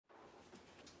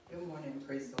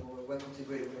Praise the Lord. Welcome to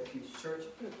Great Refuge Church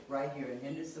right here in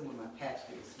Henderson with my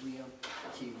pastor is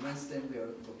Winston. We are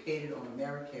located on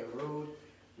Americal Rd.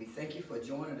 We thank you for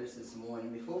joining us this morning.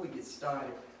 Before we get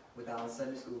started with our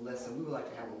Sunday school lesson, we would like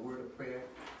to have a word of prayer.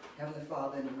 Heavenly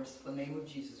Father, in the merciful name of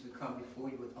Jesus, we come before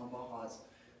you with humble hearts.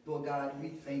 Lord God, we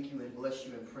thank you and bless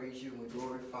you and praise you and we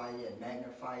glorify you and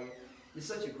magnify you. You're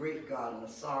such a great God and a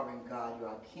sovereign God. You're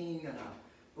our King and our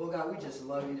Lord God, we just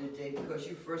love you today because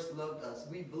you first loved us.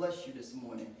 We bless you this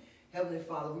morning. Heavenly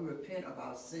Father, we repent of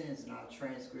our sins and our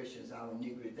transgressions, our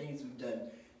iniquity, things we've done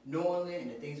knowingly and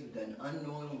the things we've done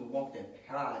unknowingly. When we walked in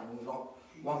pride, when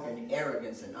we walked in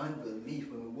arrogance and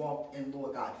unbelief, when we walked in,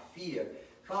 Lord God, fear.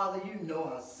 Father, you know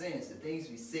our sins, the things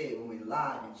we said when we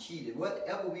lied and cheated,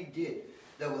 whatever we did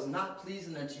that was not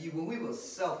pleasing unto you, when we were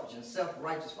selfish and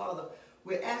self-righteous. Father,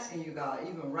 we're asking you, God,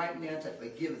 even right now to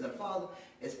forgive us. And Father,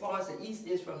 as far as the east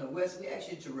is from the west, we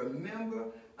ask you to remember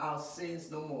our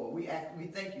sins no more. We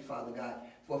thank you, Father God,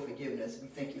 for forgiving us. We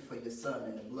thank you for your Son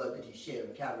and the blood that he shed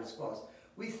on Calvary's cross.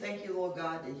 We thank you, Lord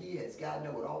God, that he has gotten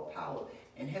up with all power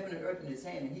in heaven and earth in his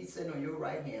hand, and he's sitting on your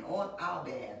right hand on our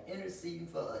behalf, interceding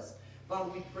for us.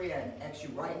 Father, we pray and ask you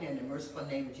right now in the merciful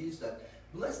name of Jesus to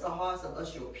bless the hearts of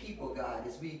us, your people, God,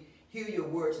 as we hear your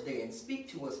word today and speak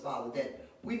to us, Father, that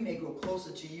we may grow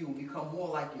closer to you and become more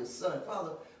like your Son.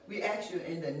 Father, we ask you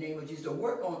in the name of Jesus to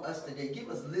work on us today.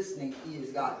 Give us listening ears,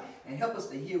 God, and help us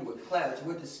to hear with clarity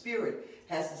what the Spirit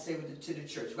has to say to the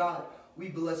church. God, we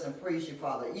bless and praise you,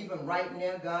 Father, even right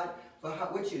now, God, for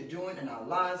what you're doing in our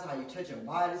lives, how you're touching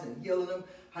bodies and healing them,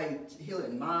 how you're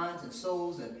healing minds and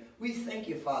souls. And we thank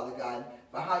you, Father God,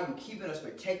 for how you're keeping us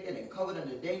protected and covered in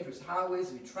the dangerous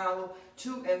highways we travel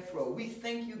to and fro. We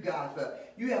thank you, God, for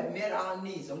you have met our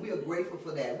needs, and we are grateful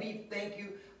for that. We thank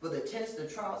you for the tests, the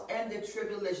trials, and the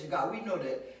tribulation. God, we know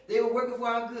that they were working for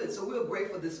our good, so we're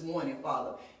grateful this morning,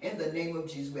 Father. In the name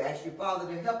of Jesus, we ask you,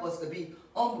 Father, to help us to be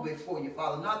humble before you,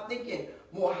 Father, not thinking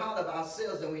more highly of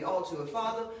ourselves than we ought to. And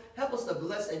Father, help us to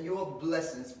bless in your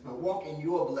blessings, to walk in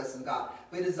your blessing, God.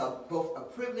 For it is both a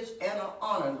privilege and an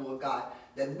honor, Lord God,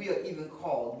 that we are even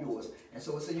called yours. And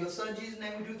so it's in your Son Jesus'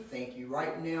 name we do thank you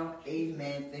right now.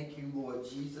 Amen. Thank you, Lord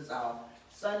Jesus. Our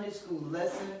Sunday school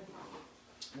lesson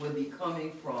will be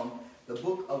coming from the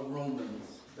book of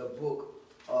Romans. The book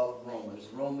of Romans.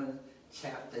 Romans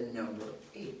chapter number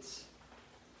 8.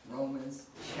 Romans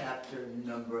chapter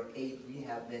number 8. We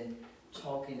have been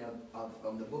talking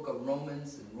from the book of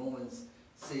Romans and Romans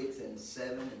 6 and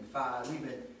 7 and 5. We've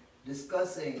been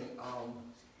discussing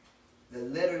the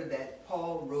letter that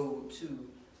Paul wrote to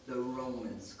the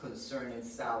Romans concerning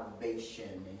salvation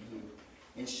and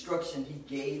the instruction he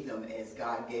gave them as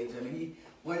God gave them. And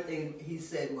one thing he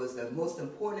said was the most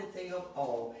important thing of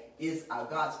all is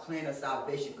God's plan of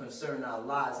salvation concerning our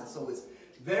lives. And so it's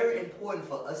very important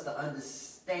for us to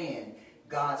understand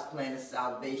God's plan of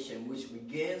salvation, which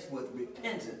begins with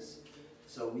repentance.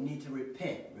 So we need to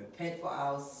repent. Repent for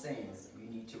our sins. We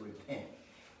need to repent.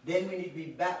 Then we need to be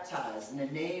baptized in the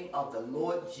name of the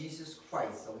Lord Jesus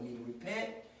Christ. So we need to repent.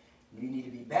 We need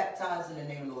to be baptized in the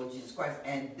name of the Lord Jesus Christ.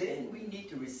 And then we need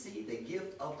to receive the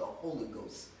gift of the Holy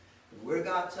Ghost. The Word of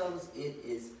God tells us it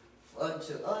is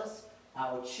unto us,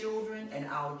 our children, and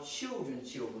our children's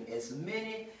children, as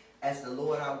many as the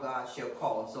Lord our God shall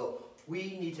call. So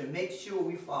we need to make sure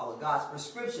we follow God's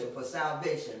prescription for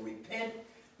salvation. Repent,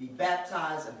 be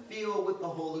baptized, and filled with the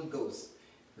Holy Ghost.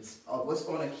 It's what's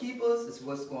going to keep us, it's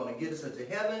what's going to get us into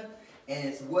heaven, and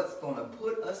it's what's going to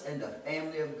put us in the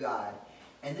family of God.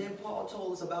 And then Paul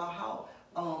told us about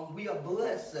how we are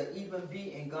blessed to even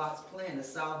be in God's plan of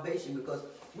salvation because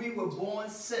we were born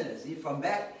sinners. From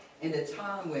back in the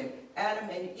time when Adam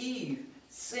and Eve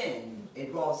sinned,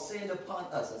 it brought sin upon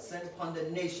us, a sin upon the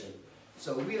nation.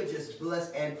 So we are just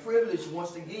blessed and privileged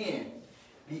once again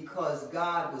because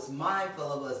God was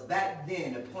mindful of us back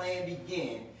then. The plan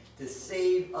began to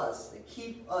save us, to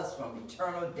keep us from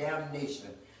eternal damnation.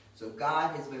 So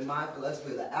God has been mindful of us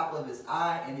with the apple of his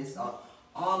eye, and it's an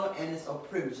honor and it's a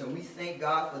privilege. And we thank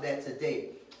God for that today.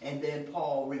 And then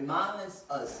Paul reminds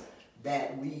us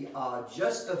that we are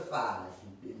justified.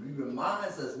 He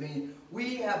reminds us, meaning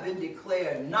we have been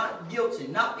declared not guilty,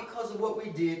 not because of what we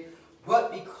did,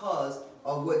 but because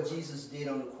of what Jesus did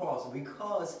on the cross.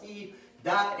 Because he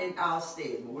died in our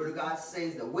stead. The Word of God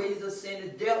says the wages of sin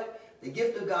is death. The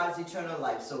gift of God is eternal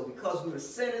life. So because we were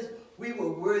sinners, we were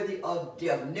worthy of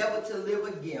death, never to live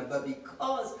again. But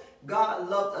because God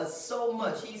loved us so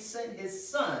much, he sent his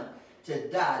Son to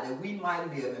die that we might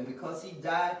live. And because he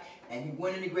died and he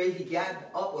went in the grave, he got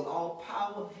up with all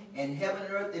power in heaven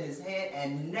and earth in his hand.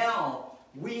 And now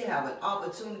we have an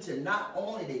opportunity not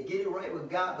only to get it right with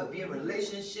God, but be in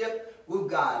relationship with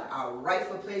God, our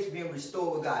rightful place being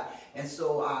restored with God. And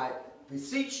so I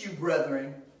beseech you,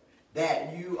 brethren,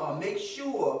 that you make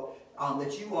sure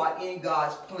that you are in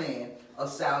God's plan of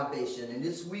salvation. And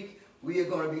this week, we are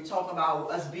going to be talking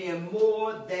about us being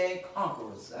more than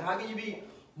conquerors. How can you be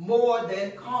more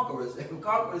than conquerors?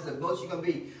 Conquerors is the most you're going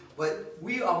to be. But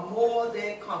we are more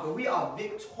than conquerors. We are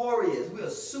victorious. We are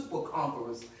super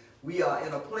conquerors. We are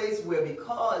in a place where,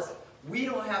 because we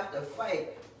don't have to fight,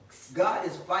 God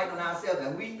is fighting ourselves,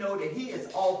 and we know that He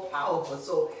is all powerful.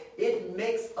 So it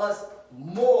makes us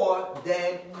more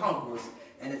than conquerors.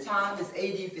 And the time is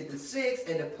AD 56,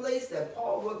 and the place that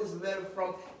Paul wrote this letter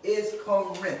from is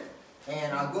Corinth.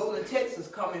 And our golden text is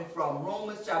coming from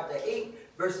Romans chapter 8,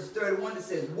 verses 31. It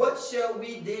says, "What shall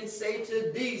we then say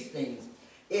to these things?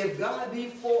 If God be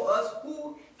for us,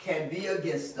 who can be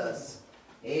against us?"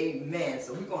 Amen.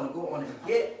 So we're going to go on and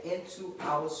get into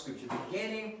our scripture,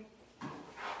 beginning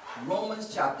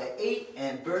Romans chapter 8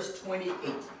 and verse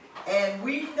 28. "And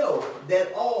we know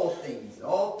that all things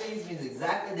means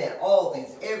exactly that, all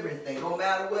things, everything, no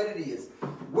matter what it is,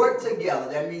 work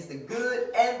together." That means the good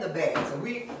and the bad. So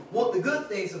we want the good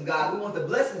things from God, we want the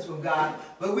blessings from God,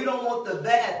 but we don't want the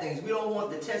bad things. We don't want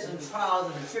the tests and trials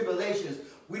and the tribulations.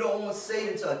 We don't want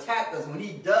Satan to attack us. When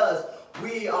he does,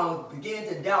 we begin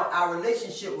to doubt our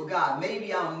relationship with God.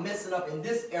 Maybe I'm messing up in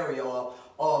this area,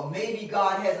 or maybe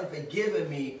God hasn't forgiven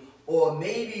me, or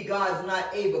maybe God's not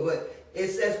able. But it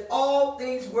says all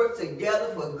things work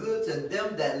together for good to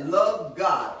them that love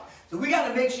God. So we got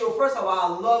to make sure, first of all,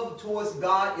 our love towards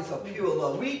God is a pure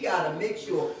love. We got to make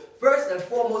sure, first and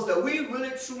foremost, that we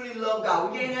really truly love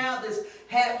God. We can't have this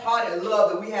half-hearted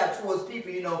love that we have towards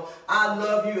people. You know, I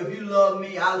love you if you love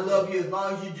me. I love you as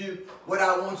long as you do what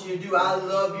I want you to do. I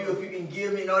love you if you can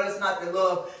give me. No, that's not the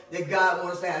love that God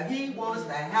wants us to have. He wants us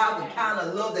to have the kind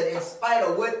of love that, in spite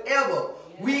of whatever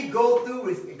we go through,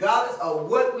 regardless of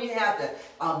what we have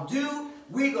to do,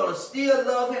 we're going to still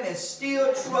love Him and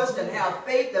still trust and have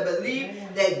faith to believe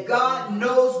that God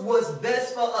knows what's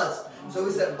best for us. So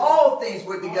He said all things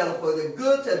work together for the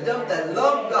good to them that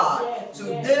love God, to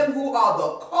them who are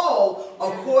the called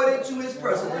according to His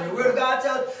purpose. And the Word of God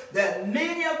tells us that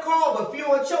many are called, but few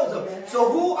are chosen.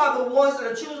 So who are the ones that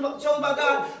are chosen by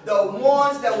God? The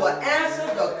ones that will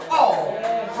answer the call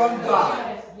from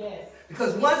God.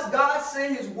 Because once God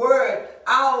sent His word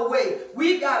our way,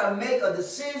 we got to make a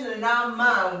decision in our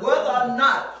mind whether or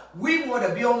not we want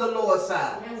to be on the Lord's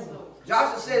side.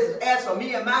 Joshua says, "As for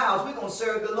me and my house, we're going to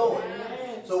serve the Lord."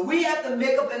 So we have to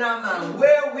make up in our mind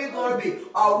where we're going to be.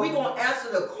 Are we going to answer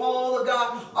the call of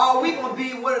God? Are we going to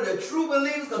be one of the true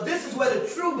believers? Because this is where the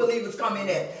true believers come in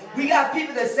at. We got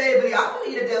people that say, "I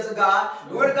believe that there's a God."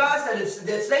 The Word of God said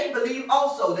that Satan believe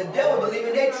also. The devil believe,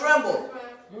 and they tremble.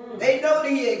 They know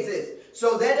that He exists.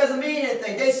 So that doesn't mean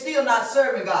anything. They're still not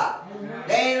serving God.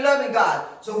 They ain't loving God.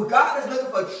 So God is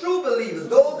looking for true believers,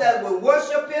 those that will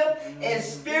worship Him in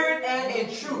spirit and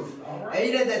in truth.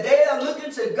 And that they are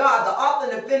looking to God, the author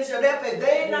and the finisher of their faith.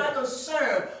 They're not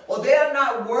concerned, or they're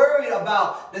not worried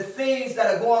about the things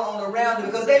that are going on around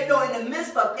them, because they know in the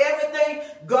midst of everything,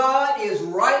 God is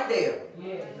right there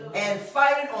and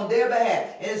fighting on their behalf.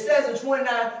 And it says in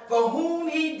 29, "For whom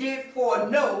He did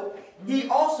foreknow, He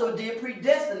also did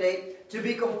predestinate to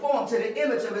be conformed to the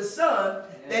image of His Son,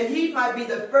 that He might be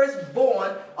the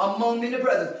firstborn among many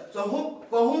brothers." So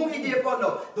for whom He did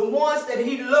foreknow, the ones that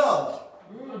He loved.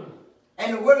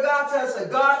 And the Word of God tells us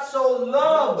that God so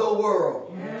loved the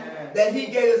world that He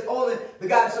gave His only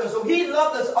begotten Son. So He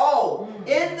loved us all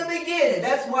in the beginning.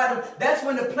 That's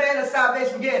when the plan of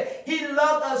salvation began. He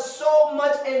loved us so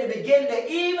much in the beginning that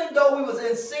even though we was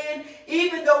in sin,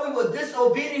 even though we were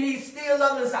disobedient, He still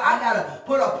loved us. I got to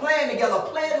put a plan together, a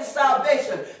plan of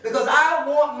salvation, because I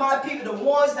want my people, the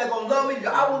ones that are going to love me,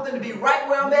 I want them to be right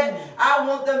where I'm at. I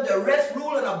want them to rest,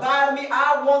 rule, and abide in me.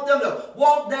 I want them to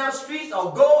walk down streets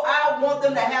or go. I want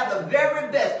them to have the very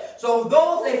best. So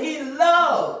those that He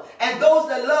loved and those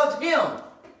that loved Him,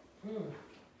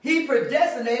 He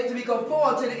predestinated to be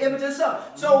conformed to the image of His Son.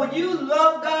 So when you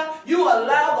love God, you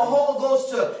allow the Holy Ghost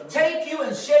to take you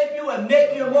and shape you and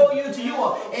make you and mold you until you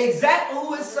are exactly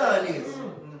who His Son is.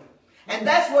 And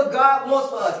that's what God wants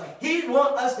for us. He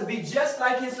wants us to be just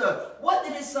like His Son. What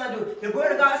did His Son do? The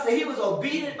Word of God said He was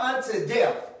obedient unto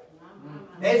death.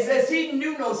 It says He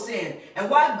knew no sin. And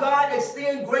while God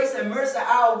extends grace and mercy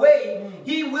our way,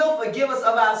 He will forgive us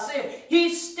of our sin.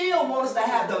 He still wants us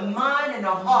to have the mind and the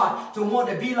heart to want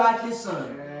to be like His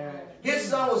Son. His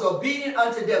Son was obedient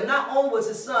unto death. Not only was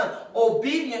His Son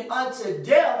obedient unto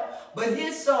death, but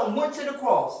His Son went to the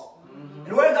cross.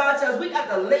 And the word of God tells us we got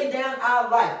to lay down our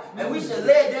life. And we should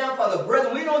lay it down for the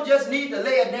brethren. We don't just need to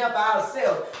lay it down for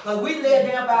ourselves. Because we lay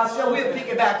it down for ourselves, we'll pick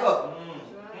it back up.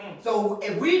 So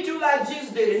if we do like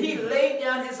Jesus did, he laid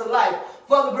down his life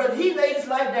for the brethren. He laid his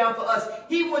life down for us.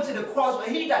 He went to the cross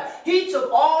when he died. He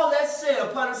took all that sin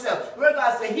upon himself. The word of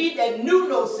God said, he that knew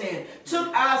no sin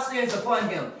took our sins upon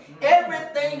him.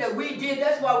 Everything that we did,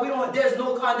 that's why there's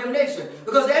no condemnation.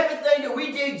 Because everything that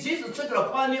we did, Jesus took it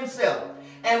upon himself.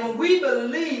 And when we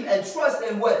believe and trust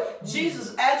in what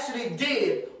Jesus actually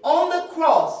did on the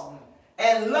cross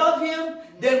and love him,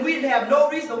 then we didn't have no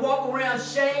reason to walk around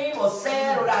shame or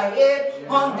sad with our head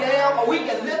hung down, or we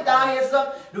can lift our heads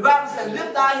up. The Bible says,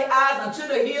 lift our eyes unto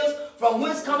the hills from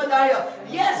whence cometh our help.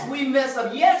 Yes, we mess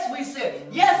up. Yes, we sin.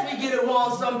 Yes, we get it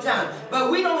wrong sometimes.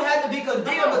 But we don't have to be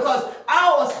condemned because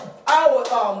our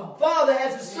Father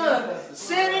has his Son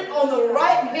sitting on the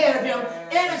right hand of him,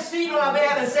 interceding on our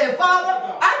behalf and saying,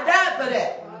 Father, I died for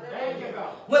that.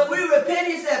 When we repent,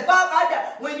 he said, Father, I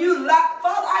died. When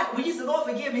you said, Lord,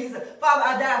 forgive me, he said, Father,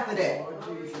 I died for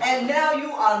that. And now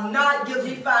you are not guilty.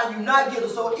 He found you not guilty.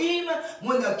 So even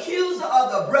when the accuser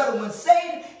of the brethren, when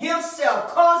Satan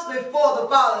himself comes before the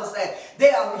Father and says,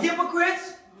 they are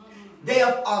hypocrites, they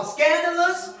are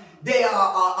scandalous, they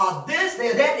are this,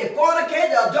 they are that, they fornicate,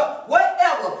 they are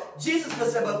whatever. Jesus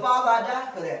could say, but Father, I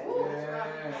died for that.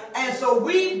 Yeah. And so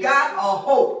we've got a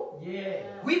hope. Yeah.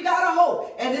 We've got a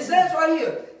hope. And it says right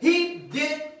here,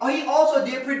 he also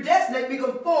did predestinate to be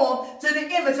conformed to the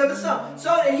image of the Son.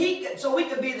 So we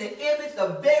could be the image,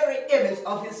 the very image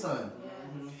of his Son.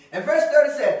 And verse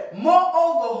 30 said,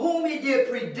 moreover, whom he did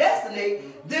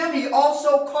predestinate, them he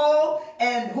also called,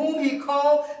 and whom he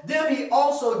called, them he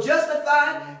also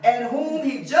justified, and whom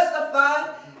he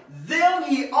justified, them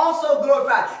he also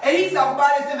glorified. And he's talking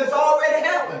about it as if it's already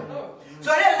happened. So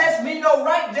that lets me know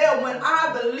right there, when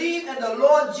I believe in the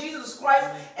Lord Jesus Christ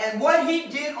and what he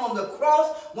did on the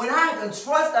cross, when I can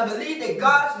trust and believe that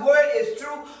God's word is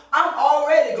true, I'm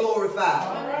already glorified.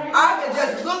 I can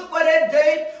just look for that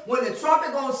day when the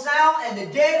trumpet going to sound and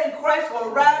the dead in Christ going to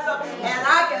rise up, and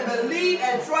I can believe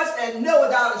and trust and know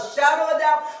without a shadow of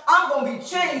doubt, I'm going to be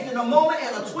changed in a moment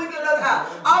and a twinkling of an eye.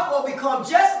 I'm going to become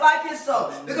just like his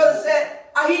Son, because it said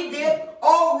he did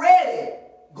already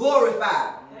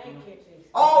glorified.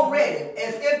 Already,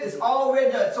 as if it's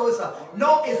already done. So it's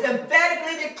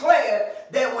emphatically declared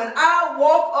that when I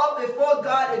walk up before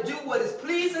God to do what is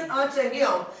pleasing unto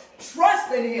him,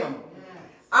 trusting him,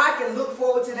 I can look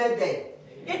forward to that day.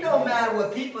 It don't matter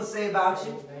what people say about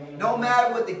you. Don't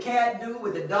matter what the cat do,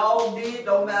 what the dog did.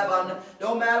 Don't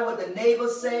matter what the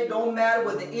neighbors say. Don't matter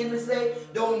what the enemy say.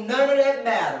 None of that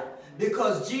matter.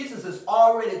 Because Jesus has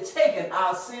already taken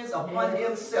our sins upon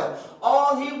himself.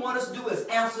 All he wants us to do is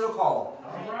answer the call.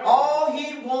 All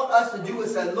he wants us to do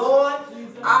is say, Lord,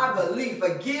 I believe.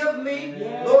 Forgive me,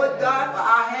 Lord God, for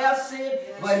I have sinned,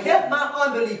 but help my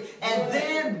unbelief. And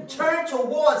then turn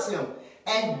towards him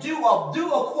and do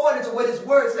according to what his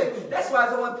word says. That's why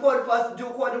it's so important for us to do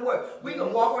according to the word. We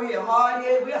can walk around here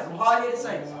hard-headed. We got some hard-headed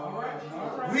saints.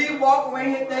 We walk around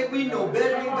here and think we know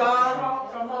better than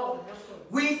God.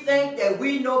 We think that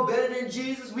we know better than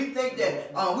Jesus. We think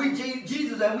that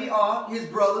Jesus and we are his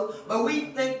brothers, but we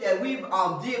think that we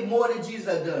did more than Jesus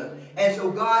has done. And so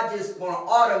God just going to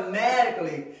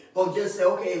automatically just say,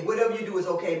 okay, whatever you do is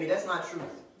okay with me. That's not true.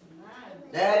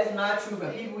 That is not true.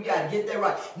 And people, we got to get that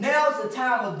right. Now's the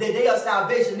time of the day of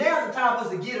salvation. Now's the time for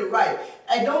us to get it right.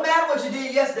 And no matter what you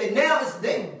did yesterday, now is the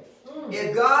day.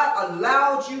 If God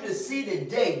allowed you to see the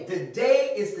day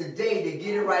is the day to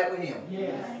get it right with him.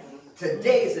 Yeah.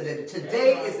 Today is the day.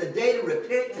 Today is the day to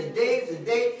repent. Today is the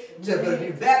day to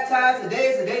be baptized. Today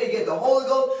is the day to get the Holy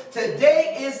Ghost.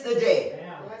 Today is the day.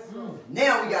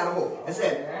 Now we got to hope. It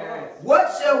said,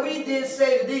 what shall we then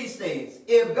say to these things?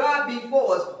 If God be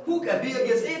for us, who can be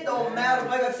against it? Don't matter,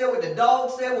 like I said, what the dog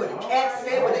said, what the cat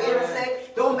said, what the enemy say.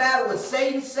 Don't matter what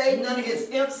Satan say, none of his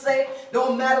imps say.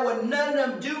 Don't matter what none of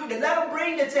them do. Then let them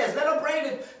bring the test. Let them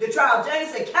bring the trial.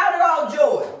 James said, count it all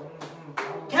joy.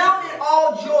 Count it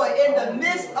all joy in the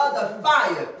midst of the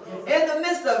fire. In the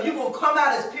midst of it, you're going to come out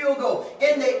as pure gold.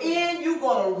 In the end, you're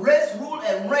going to rest, rule,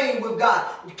 and reign with God.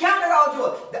 Count it all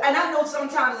joy. And I know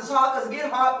sometimes it's hard, because it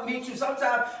gets hard for me too.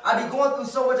 Sometimes I be going through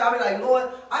so much, I'll be like, Lord,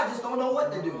 I just don't know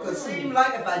what to do. Because it seems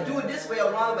like if I do it this way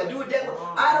or wrong, if I do it that way,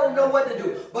 I don't know what to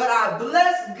do. But I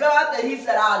bless God that he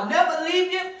said, I'll never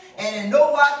leave you and in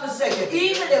no wise forsake you.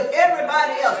 Even if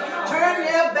everybody else turn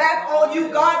their back on you,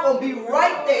 God going to be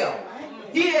right there.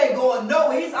 He ain't going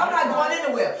nowhere. I'm not going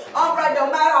anywhere. I'm right. No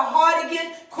matter how hard it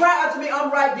gets, Cry out to me,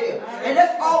 I'm right there. And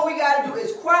that's all we got to do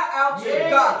is cry out to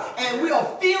God. And we'll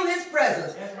feel his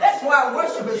presence. That's why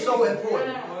worship is so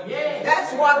important.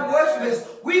 That's why worship is,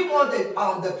 we want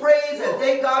the praise and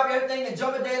thank God for everything and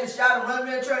jump and dance and shout and run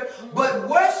around church. But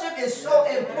worship is so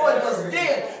important because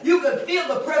then you can feel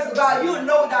the presence of God. You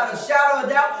know without a shadow of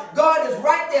doubt, God is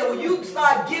right there. When you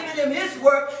start giving him his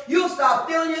work, you'll start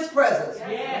feeling his presence.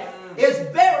 It's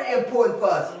very important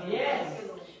for us.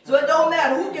 So it don't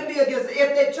matter who can be against it.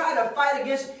 If they try to fight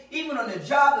against, even on the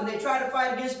job, and they try to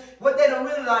fight against, what they don't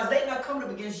realize, they're not coming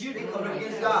up against you, they're coming up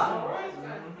against God.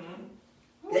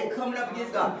 They're coming up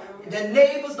against God. The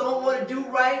neighbors don't want to do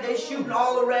right. They're shooting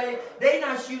all around. They're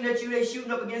not shooting at you. They're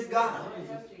shooting up against God.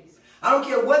 I don't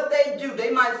care what they do.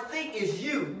 They might think it's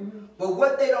you, but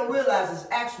what they don't realize is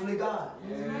actually God.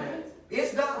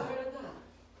 It's God.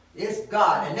 It's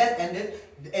God. And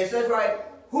it says right,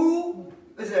 who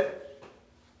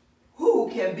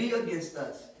can be against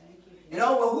us? You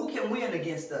know, well, who can win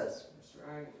against us?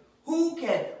 Who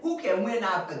can win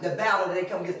the battle that they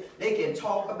come against? They can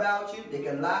talk about you. They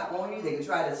can lie on you. They can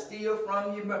try to steal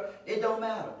from you. It don't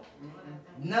matter.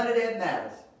 None of that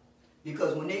matters.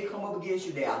 Because when they come up against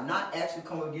you, they are not actually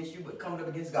coming up against you, but coming up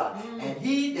against God. And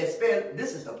he that spared,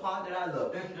 this is the part that I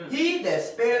love. He that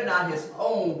spared not his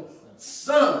own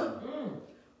son,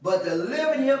 but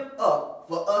delivered him up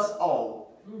for us all,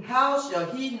 how shall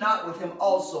he not with him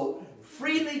also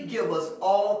freely give us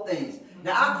all things?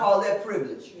 Now, I call that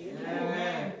privilege.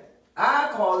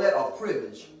 I call that a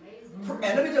privilege. And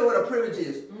let me tell you what a privilege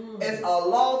is. It's a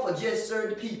law for just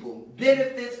certain people.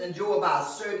 Benefits enjoyed by a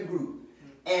certain group.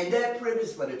 And that privilege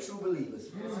is for the true believers.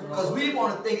 Because we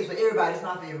want to think it's for everybody. It's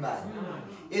not for everybody.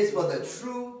 It's for the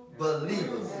true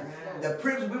believers. The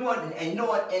privilege we want, and you know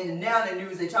what, and now in the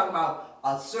news they talk about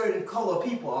a certain color of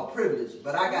people are privileged.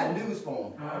 But I got news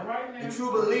for them. The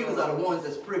true believers are the ones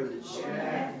that's privileged.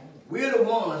 We're the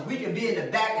ones. We can be in the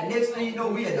back, and next thing you know,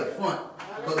 we're in the front.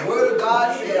 Because the word of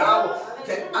God said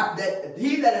that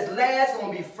he that is last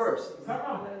going to be first.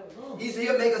 He said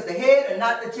he'll make us the head and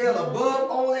not the tail, above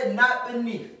only, not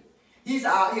beneath. He'll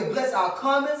bless our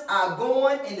comings, our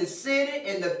going in the city,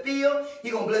 in the field.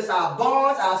 He's going to bless our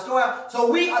barns, our storehouse.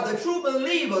 So we are the true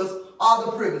believers are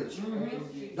the privileged.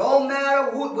 Don't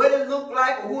matter what it look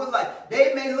like or who it's like.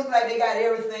 They may look like they got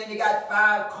everything. They got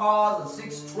 5 cars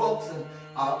and 6 trucks and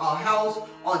a house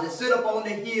to sit up on the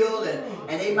hill,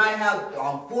 and they might have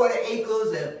 40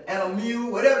 acres and a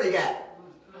mule, whatever they got.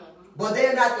 But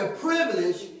they're not the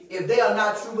privileged if they are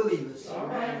not true believers.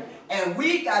 And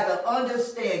we got to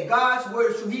understand God's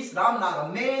word is true. He said, I'm not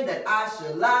a man that I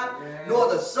should lie, nor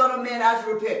the son of man I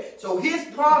should repent. So his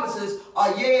promises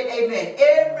are yea and amen.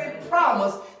 Every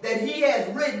promise that he has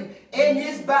written in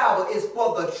his Bible is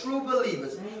for the true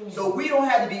believers. So we don't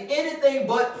have to be anything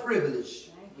but privileged.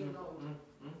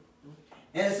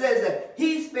 And it says that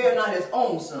he spared not his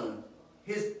own son.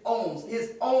 His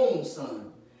own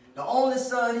son. The only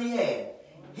son he had.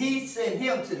 He sent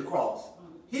him to the cross.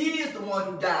 He is the one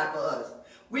who died for us.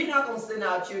 We're not going to send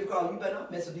our children to the cross. You better not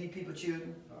mess with these people's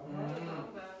children.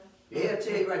 They'll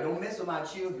tell you right, don't mess with my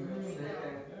children.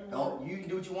 You can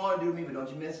do what you want to do to me, but don't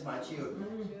you mess with my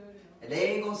children. And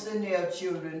they ain't going to send their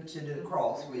children to the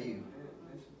cross for you.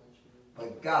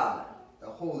 But God, the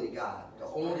holy God, the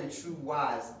only true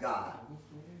wise God,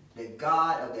 the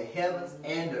God of the heavens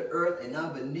and the earth and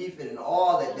underneath it and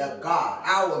all that, the God,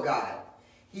 our God,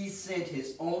 he sent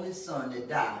his only son to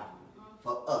die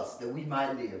for us that we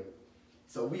might live.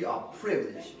 So we are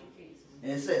privileged.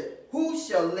 And it says, who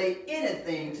shall lay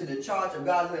anything to the charge of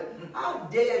God's elect? How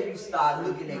dare you start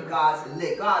looking at God's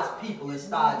elect, God's people, and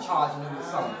start charging them with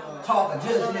something,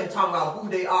 judging them, talking about who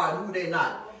they are and who they're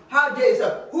not. How dare you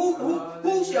say,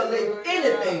 who shall lay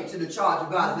anything to the charge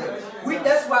of God's elect?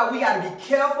 That's why we got to be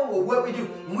careful with what we do.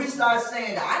 When we start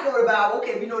saying that, I know the Bible,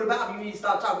 okay, if you know the Bible, you need to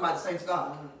start talking about the saints of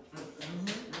God.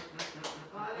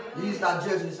 You need to stop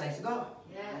judging the saints of God.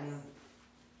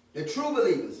 The true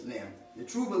believers now. The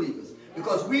true believers.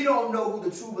 Because we don't know who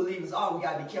the true believers are. We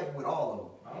got to be careful with all of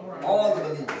them. All the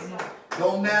believers.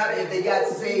 Don't matter if they got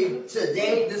saved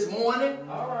today, this morning,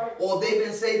 or they've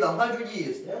been saved 100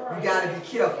 years. You got to be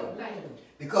careful.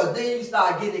 Because then you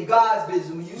start getting in God's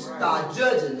business when you start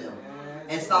judging them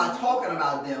and start talking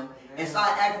about them and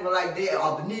start acting like they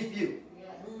are beneath you.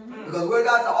 Because where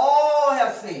God said, all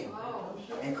have sinned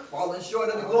and falling short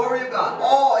of the glory of God.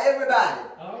 All, everybody.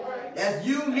 That's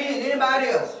you, me, and anybody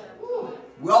else.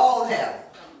 We all have.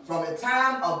 From the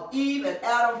time of Eve and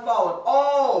Adam fallen,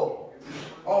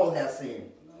 all have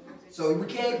sinned. So we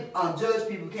can't judge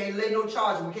people. We can't lay no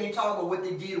charge. We can't talk about what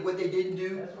they did or what they didn't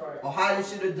do or how they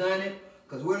should have done it.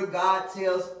 Because the word of God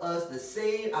tells us to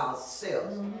save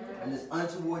ourselves in this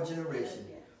untoward generation.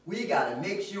 We got to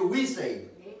make sure we save.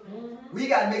 We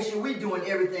got to make sure we're doing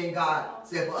everything God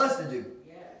said for us to do.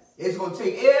 It's going to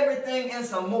take everything and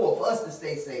some more for us to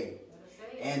stay saved.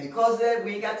 And because of that,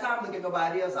 we ain't got time to look at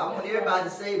nobody else. I want everybody to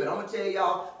save it. I'm going to tell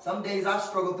y'all, some days I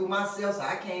struggle through myself, so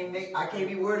I can't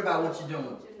be worried about what you're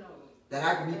doing. That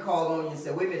I can be called on you and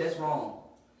say, wait a minute, that's wrong.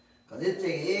 Because it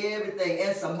takes everything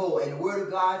and some more. And the word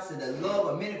of God said the love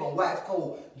of many going to wax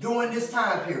cold during this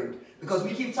time period. Because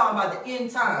we keep talking about the end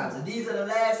times, and these are the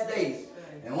last days.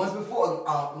 And once before,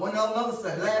 another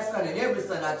Sunday, last Sunday, and every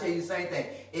Sunday, I tell you the same thing.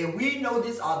 If we know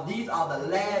these are the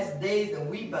last days, then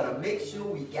we better make sure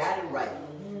we got it right.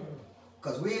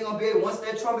 Because we ain't going to be able, once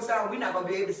that trumpet sound, we're not going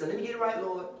to be able to say, let me get it right,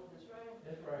 Lord.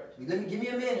 That's right. Give me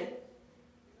a minute.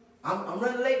 I'm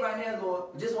running late right now,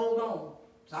 Lord. Just hold on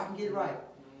so I can get it right.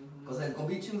 Because it's going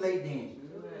to be too late then.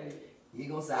 You're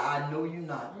going to say, I know you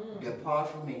not. Depart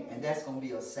from me. And that's going to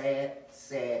be a sad,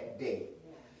 sad day.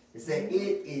 It said,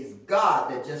 it is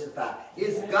God that justifies.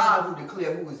 It's God who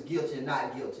declares who is guilty and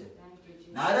not guilty.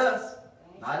 Not us.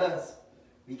 Not us.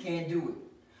 We can't do it.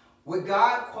 What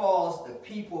God calls the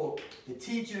people, the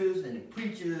teachers and the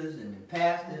preachers and the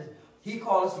pastors, He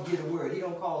calls us to get a word. He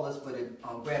don't call us for to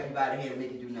grab you by the hand and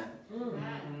make you do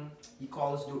nothing. He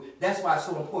calls us to do it. That's why it's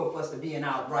so important for us to be in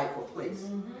our rightful place.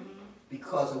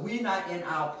 Because if we're not in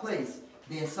our place,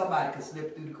 then somebody can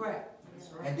slip through the crack.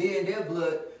 And then their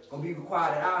blood going to be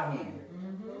required at our hand.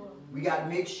 We got to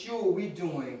make sure we're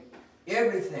doing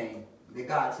everything that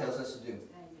God tells us to do.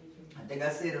 I think I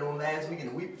said it on last week and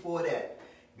the week before that.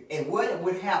 And what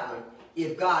would happen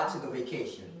if God took a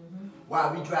vacation?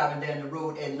 While we driving down the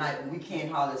road at night when we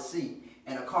can't hardly see,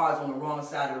 and a car's on the wrong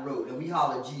side of the road, and we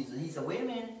holler at Jesus. He said, wait a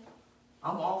minute,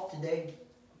 I'm off today.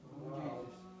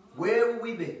 Where will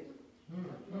we be?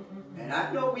 And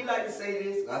I know we like to say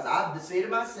this, because I say to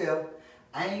myself,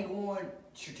 I ain't going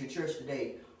to church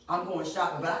today. I'm going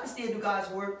shopping, but I can still do God's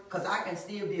work, because I can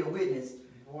still be a witness.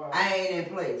 I ain't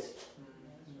in place.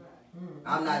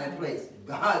 I'm not in place.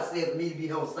 God said for me to be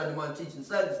home Sunday morning teaching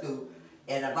Sunday school,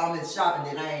 and if I'm in shopping,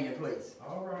 then I ain't in place.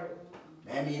 All right.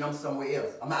 That means I'm somewhere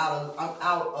else. I'm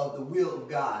out of the will of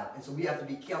God, and so we have to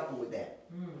be careful with that.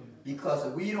 Because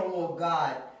if we don't want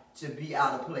God to be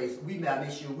out of place, we gotta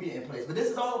make sure we're in place. But this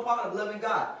is all a part of loving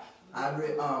God. I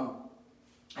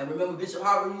remember Bishop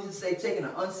Harvard used to say, taking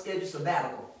an unscheduled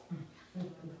sabbatical.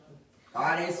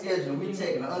 God ain't scheduled. We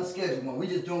taking an unscheduled one. We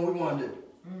just doing what we want to do.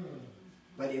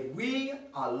 But if we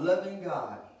are loving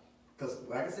God, because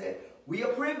like I said, we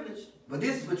are privileged, but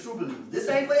this is for true believers. This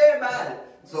ain't for everybody.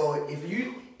 So if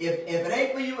it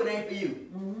ain't for you, it ain't for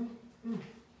you.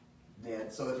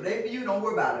 So if it ain't for you, don't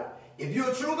worry about it. If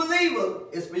you're a true believer,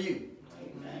 it's for you.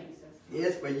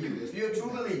 It's for you. If you're a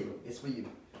true believer, it's for you.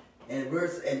 And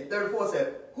verse 34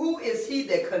 said, who is he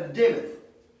that condemneth?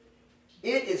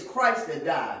 It is Christ that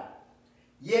died.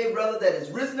 Yea, brother, that is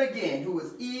risen again, who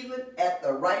is even at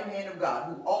the right hand of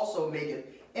God, who also maketh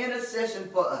intercession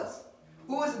for us.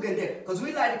 Who is condemned? Because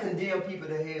we like to condemn people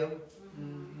to hell.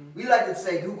 We like to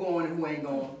say who going and who ain't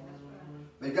going.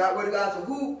 But God, word of God says,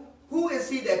 who is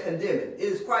he that condemneth? It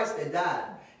is Christ that died.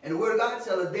 And the word of God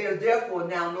tells us there is therefore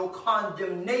now no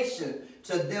condemnation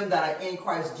to them that are in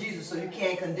Christ Jesus. So you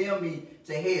can't condemn me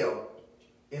to hell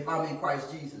if I'm in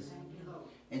Christ Jesus.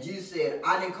 And Jesus said,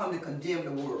 I didn't come to condemn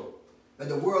the world, but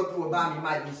the world through about me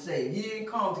might be saved. He didn't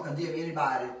come to condemn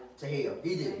anybody to hell.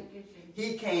 He didn't.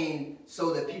 He came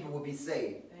so that people would be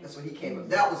saved. That's what he came with.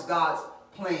 That was God's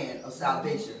plan of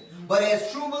salvation. But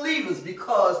as true believers,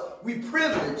 because we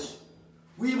privileged,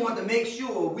 we want to make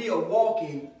sure we are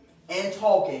walking and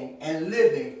talking and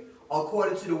living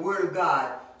according to the word of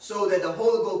God, so that the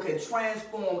Holy Ghost can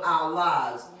transform our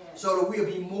lives, so that we'll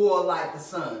be more like the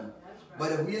Son.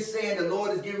 But if we're saying the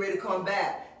Lord is getting ready to come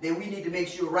back, then we need to make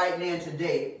sure right now and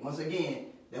today, once again,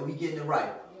 that we're getting it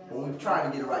right. Or we're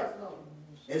trying to get it right.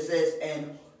 It says,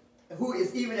 and who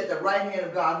is even at the right hand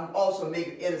of God, who also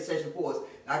maketh intercession for us.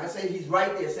 Like I say, he's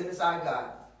right there, sitting beside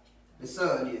God. The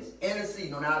Son is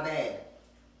interceding on our behalf.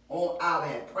 On our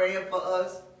behalf, praying for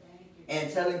us,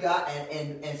 and telling God,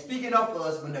 and speaking up for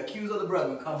us when the accuser of the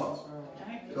brethren come up.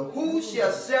 So who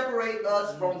shall separate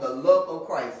us from the love of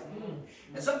Christ?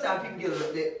 And sometimes people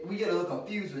get a little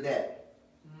confused with that.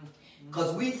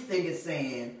 Because we think it's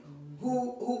saying,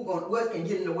 what can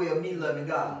get in the way of me loving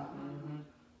God?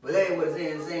 But that ain't what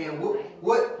it's saying.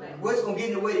 What's going to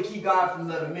get in the way to keep God from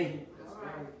loving me?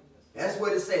 That's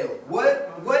what it says.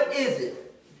 What is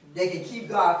it that can keep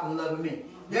God from loving me?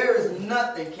 There is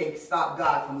nothing can stop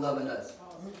God from loving us.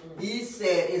 He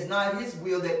said it's not his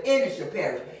will that any should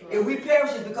perish. If we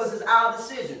perish, it's because it's our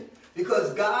decision.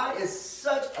 Because God is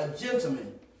such a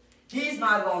gentleman. He's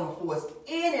not going to force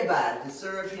anybody to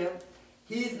serve him.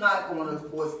 He's not going to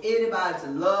force anybody to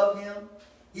love him.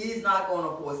 He's not going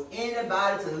to force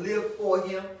anybody to live for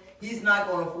him. He's not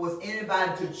going to force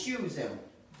anybody to choose him.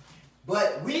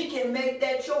 But we can make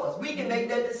that choice. We can make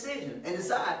that decision and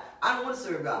decide, I don't want to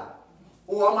serve God.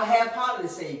 Or I'm going to half-heartedly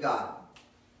save God.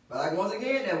 But like once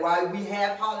again, that's why we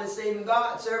half-heartedly serving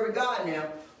God now.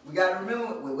 We got to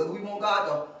remember whether we want God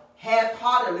to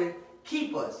half-heartedly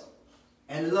keep us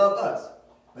and love us.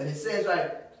 But it says,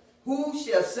 right, who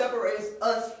shall separate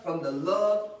us from the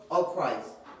love of Christ?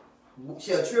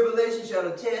 Shall tribulation, shall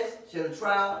the test, shall the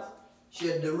trials,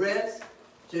 shall the rest,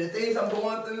 shall the things I'm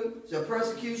going through, shall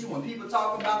persecution when people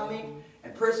talk about me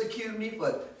and persecute me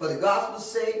for the gospel's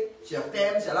sake, shall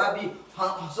famine, shall I be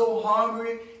so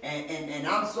hungry and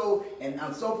I'm so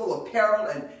full of peril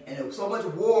and so much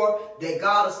war that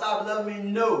God will stop loving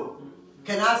me? No.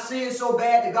 Can I sin so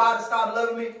bad that God will stop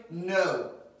loving me?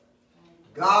 No.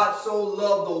 God so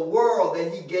loved the world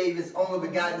that he gave his only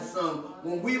begotten Son.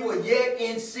 When we were yet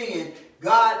in sin,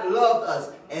 God loved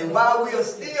us. And while we are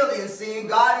still in sin,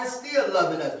 God is still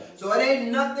loving us. So it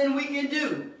ain't nothing we can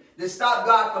do to stop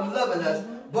God from loving us,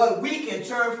 but we can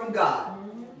turn from God.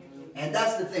 And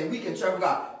that's the thing, we can turn from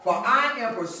God. For I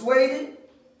am persuaded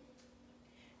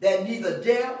that neither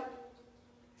death,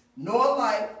 nor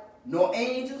life, nor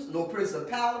angels, nor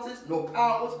principalities, nor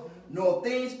powers, nor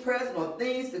things present, nor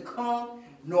things to come,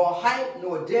 nor height,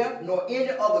 nor depth, nor any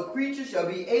other creature shall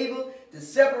be able to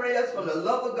separate us from the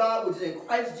love of God which is in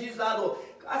Christ Jesus our Lord.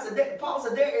 Paul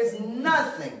said, there is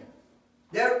nothing.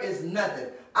 There is nothing.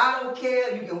 I don't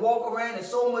care. You can walk around in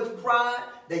so much pride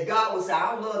that God will say,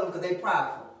 I don't love them because they're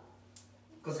prideful.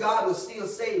 Because God will still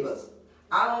save us.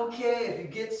 I don't care if you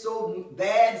get so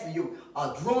bad that you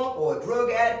are drunk or a drug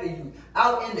addict and you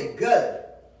out in the gutter.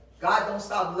 God don't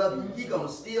stop loving you. He's going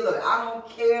to still love you. I don't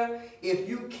care if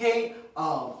you can't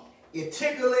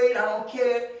articulate. I don't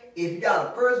care if you got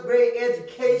a first grade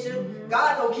education.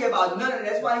 God don't care about none of that.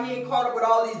 That's why he ain't caught up with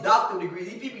all these doctorate degrees.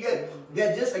 These people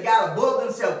that just got above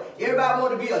themselves. Everybody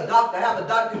want to be a doctor, have a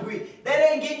doctorate degree.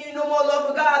 That ain't getting you no more love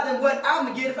for God than what I'm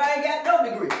going to get if I ain't got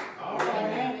no degree. All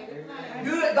right.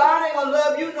 God ain't going to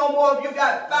love you no more if you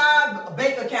got 5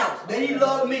 bank accounts than he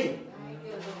loved me.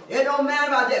 It don't matter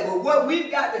about that. But what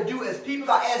we've got to do as people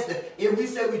are asked if we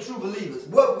say we're true believers,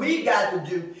 what we got to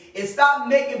do is stop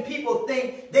making people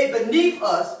think they beneath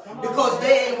us because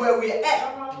they ain't where we're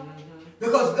at.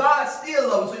 Because God still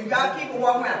loves them. So you got people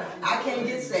walking around. I can't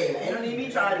get saved. It don't need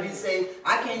me trying to be saved.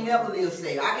 I can't never live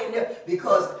saved. I can't never,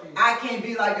 because I can't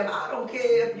be like them. I don't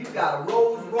care if you got a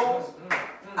Rolls Royce.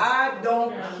 I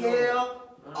don't care.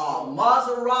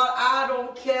 Maserati, I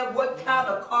don't care what kind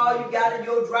of car you got in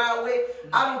your driveway.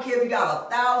 I don't care if you got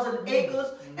 1,000 acres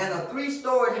and a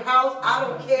 3-story house. I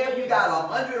don't care if you got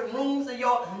 100 rooms in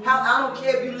your house. I don't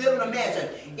care if you live in a mansion.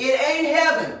 It ain't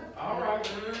heaven. All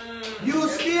right. You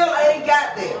still ain't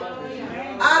got there.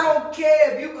 I don't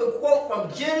care if you can quote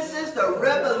from Genesis to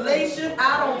Revelation.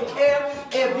 I don't care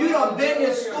if you done been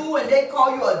in school and they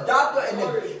call you a doctor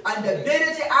and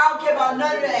divinity. I don't care about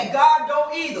none of that, and God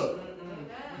don't either.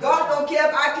 God don't care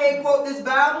if I can't quote this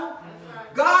Bible.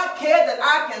 God cares that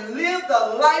I can live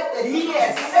the life that he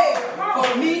has saved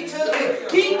for me to live.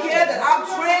 He cares that I'm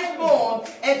transformed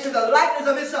into the likeness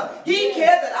of his Son. He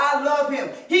cares that I love him.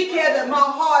 He cares that my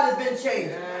heart has been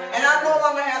changed. And I no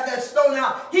longer have that stone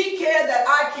heart. He cares that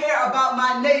I care about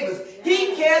my neighbors.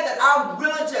 He cares that I'm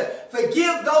willing to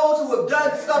forgive those who have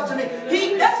done stuff to me.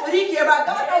 That's what he cares about.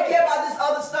 God don't care about this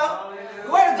other stuff.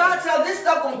 The word of God tells this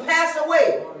stuff gonna pass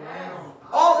away.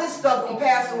 All this stuff gonna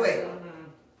pass away.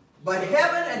 But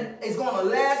heaven is going to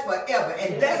last forever.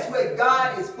 And that's what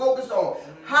God is focused on.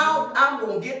 How I'm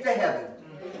going to get to heaven.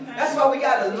 That's why we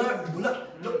got to learn.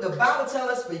 Look, the Bible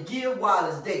tells us forgive while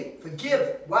it's day.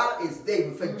 Forgive while it's day.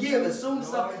 Forgive as soon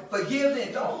as forgive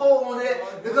and don't hold on to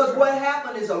that. Because what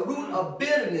happened is a root of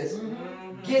bitterness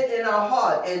get in our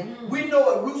heart. And we know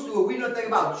what roots do. We don't think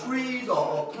about trees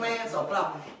or plants or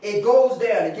flowers. It goes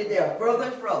there and get there further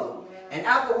and further. And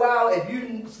after a while, if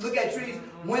you look at trees,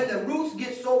 when the roots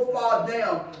get so far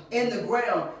down in the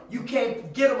ground, you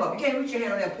can't get them up. You can't reach your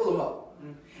hand and pull them up.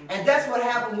 And that's what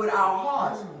happened with our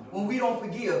hearts when we don't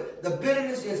forgive. The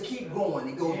bitterness just keep going.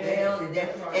 It goes down and down,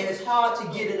 and it's hard to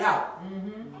get it out.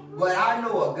 But I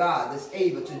know a God that's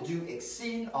able to do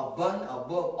exceeding abundant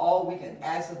above all we can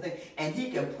ask and think. And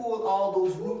he can pull all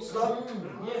those roots up.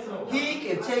 He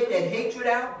can take that hatred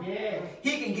out.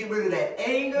 He can get rid of that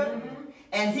anger.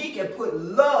 and he can put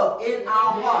love in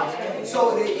our hearts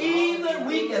so that even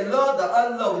we can love the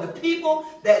unlovely. The people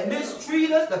that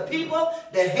mistreat us, the people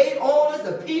that hate on us,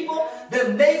 the people,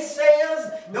 them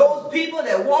naysayers, those people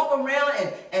that walk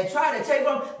around and try to take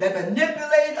from, that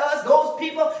manipulate us, those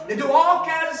people that do all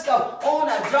kinds of stuff on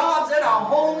our jobs, in our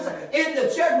homes, in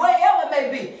the church, wherever it may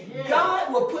be.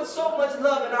 God will put so much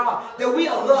love in our heart that we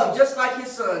are loved just like his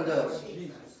son does.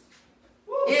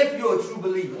 If you're a true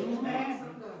believer.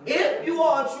 If you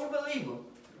are a true believer.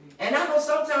 And I know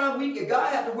sometimes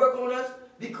God has to work on us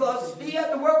because he has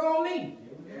to work on me.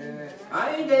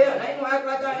 I ain't there. I ain't gonna act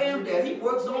like I am there. He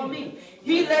works on me.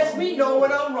 He lets me know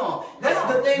when I'm wrong.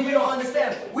 That's the thing we don't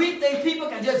understand. We think people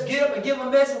can just get up and give a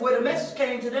message where the message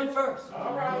came to them first.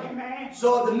 All right, man.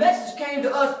 So if the message came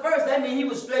to us first, that means he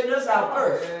was straightening us out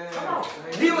first.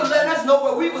 He was letting us know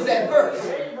where we was at first.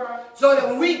 So that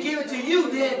when we give it to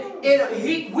you, then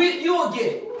you'll get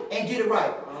it and get it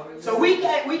right. So we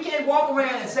can't walk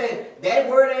around and say, that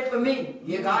word ain't for me.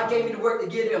 Yeah, God gave me the word to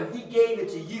get him. He gave it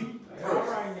to you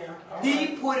first. He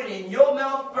put it in your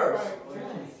mouth first.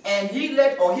 And he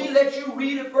let you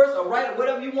read it first or write it,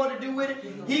 whatever you want to do with it.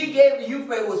 He gave it to you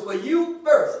first. It was for you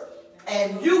first.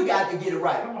 And you got to get it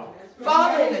right.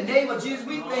 Father, in the name of Jesus,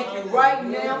 we thank you right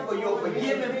now for your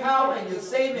forgiving power and your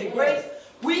saving grace.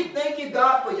 We thank you,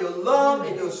 God, for your love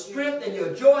and your strength and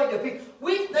your joy and your peace.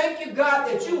 We thank you, God,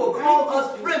 that you will call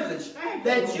us privileged,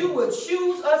 that you will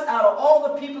choose us out of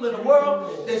all the people in the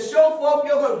world to show forth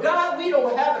your glory. God, we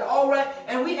don't have it all right,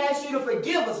 and we ask you to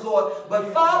forgive us, Lord.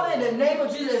 But Father, in the name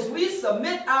of Jesus, as we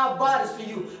submit our bodies to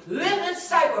you, living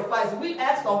sacrifice, we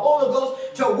ask the Holy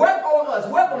Ghost to work on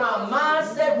us, work on our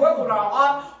mindset, work on our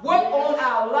heart, work on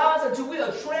our lives until we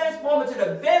are transformed into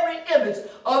the very image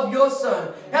of your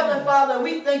Son. Heavenly Father,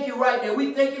 we thank you right now.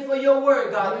 We thank you for your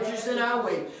word, God, that you sent our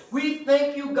way. We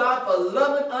thank you, God, for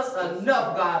loving us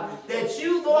enough, God, that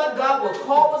you, Lord God, will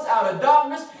call us out of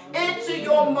darkness into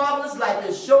your marvelous light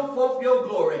to show forth your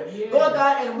glory. Lord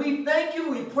God, and we thank you,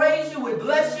 we praise you, we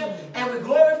bless you, and we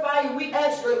glorify you. We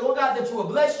ask you, Lord God, that you will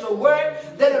bless your word,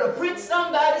 that it will prick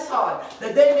somebody's heart,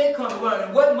 that they may come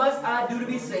running. What must I do to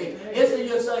be saved? It's in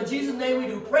your Son Jesus' name we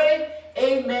do pray.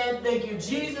 Amen. Thank you,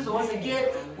 Jesus. Once again,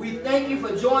 we thank you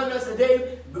for joining us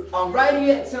today. Right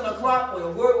here at 10 o'clock when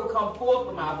the word will come forth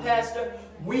from our pastor,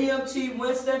 William T.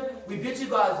 Winston. We bid you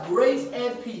God's grace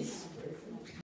and peace.